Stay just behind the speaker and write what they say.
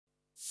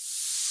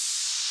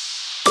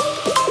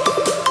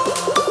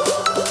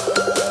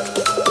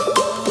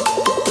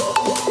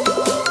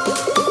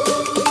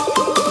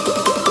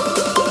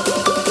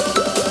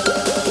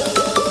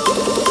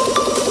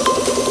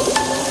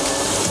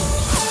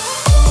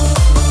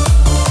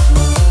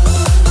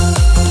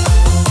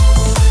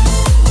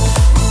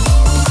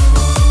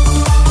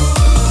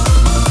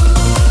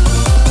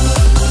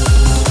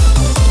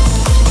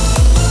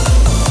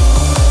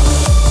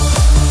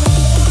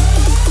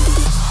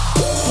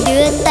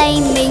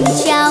tay mình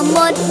chào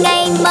một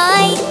ngày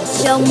mới,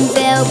 trong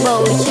veo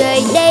bầu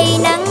trời đầy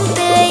nắng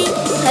tươi,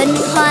 hân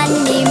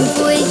hoan niềm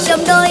vui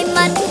trong đôi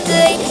mắt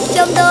cười,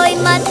 trong đôi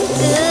mắt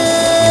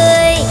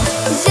cười.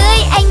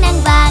 Dưới ánh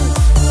nắng vàng,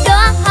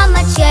 đóa hoa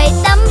mặt trời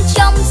tắm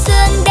trong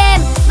sương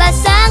đêm và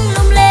sáng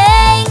lung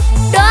linh.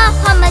 Đóa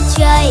hoa mặt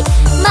trời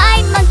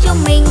mãi mang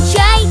trong mình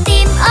trái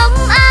tim ấm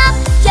áp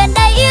tràn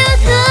đầy yêu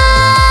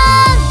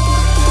thương.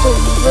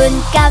 Cùng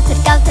vươn cao thật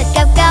cao thật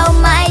cao cao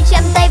mãi,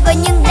 chạm tay vào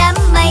những đám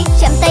mây,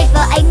 chạm tay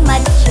vào ánh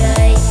mặt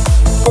trời.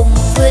 Cùng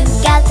vươn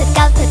cao thật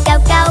cao thật cao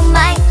cao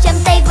mãi, chạm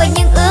tay vào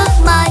những ước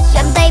mơ,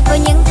 chạm tay vào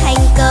những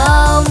thành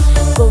công.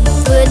 Cùng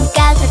vươn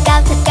cao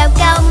thật cao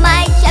cao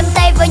mãi, chạm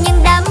tay vào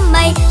những đám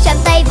mây, chạm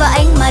tay vào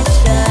ánh mặt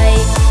trời.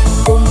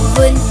 Cùng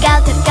vươn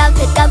cao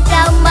thật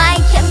cao mãi,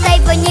 chạm tay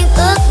vào những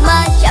ước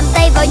mơ, chạm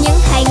tay vào những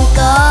thành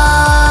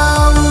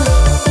công.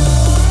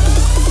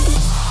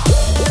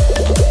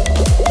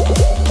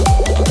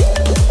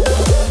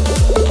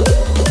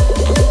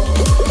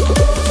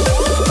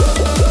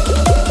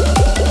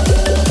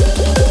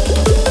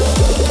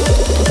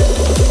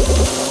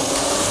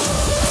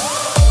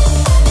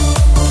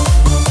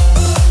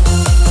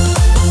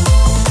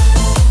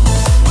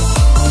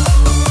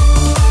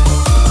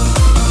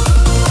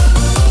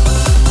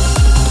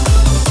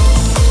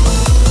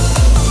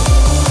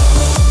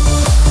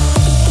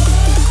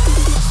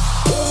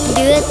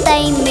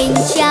 Tay mình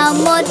chào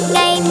một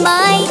ngày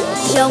mới,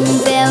 trong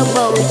veo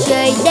bầu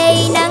trời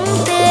đầy nắng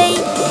tươi,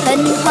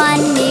 hân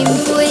hoan niềm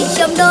vui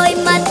trong đôi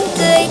mắt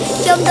cười,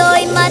 trong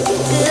đôi mắt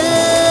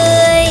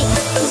cười.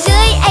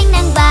 Dưới ánh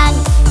nắng vàng,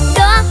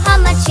 đóa hoa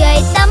mặt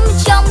trời tắm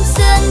trong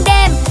sương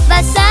đêm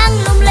và sáng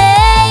lung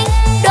linh.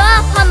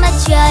 Đóa hoa mặt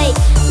trời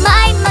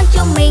mãi mang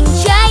trong mình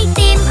trái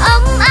tim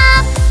ấm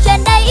áp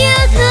tràn đầy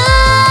yêu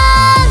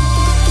thương.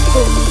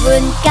 Cùng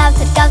vươn cao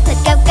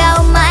thật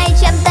cao mãi,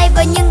 chạm tay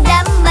vào những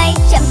đám mây,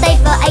 chạm tay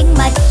vào ánh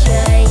mặt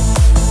trời.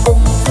 Cùng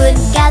vươn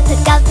cao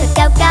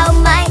thật cao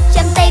mãi,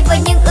 chạm tay vào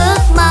những ước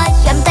mơ,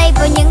 chạm tay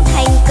vào những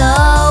thành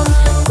công.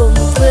 Cùng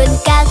vươn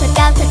cao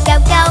thật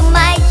cao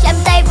mãi, chạm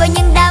tay vào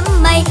những đám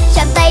mây,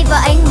 chạm tay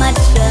vào ánh mặt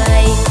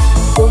trời.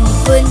 Cùng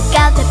vươn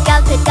cao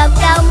thật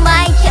cao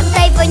mãi, chạm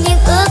tay vào những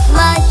ước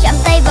mơ, chạm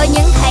tay vào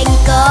những thành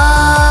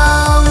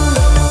công.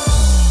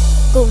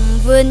 Cùng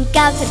vươn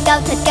cao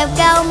thật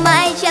cao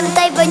mãi, chạm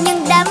tay vào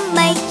những đám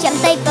mây, chạm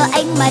tay vào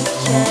ánh mặt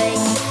trời.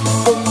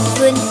 Cùng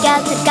vươn cao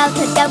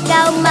thật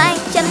cao mãi,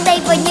 chạm tay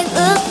vào những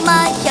ước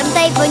mơ, chạm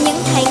tay vào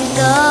những thành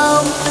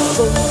công.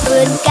 Cùng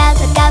vươn cao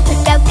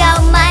thật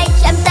cao mãi,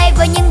 chạm tay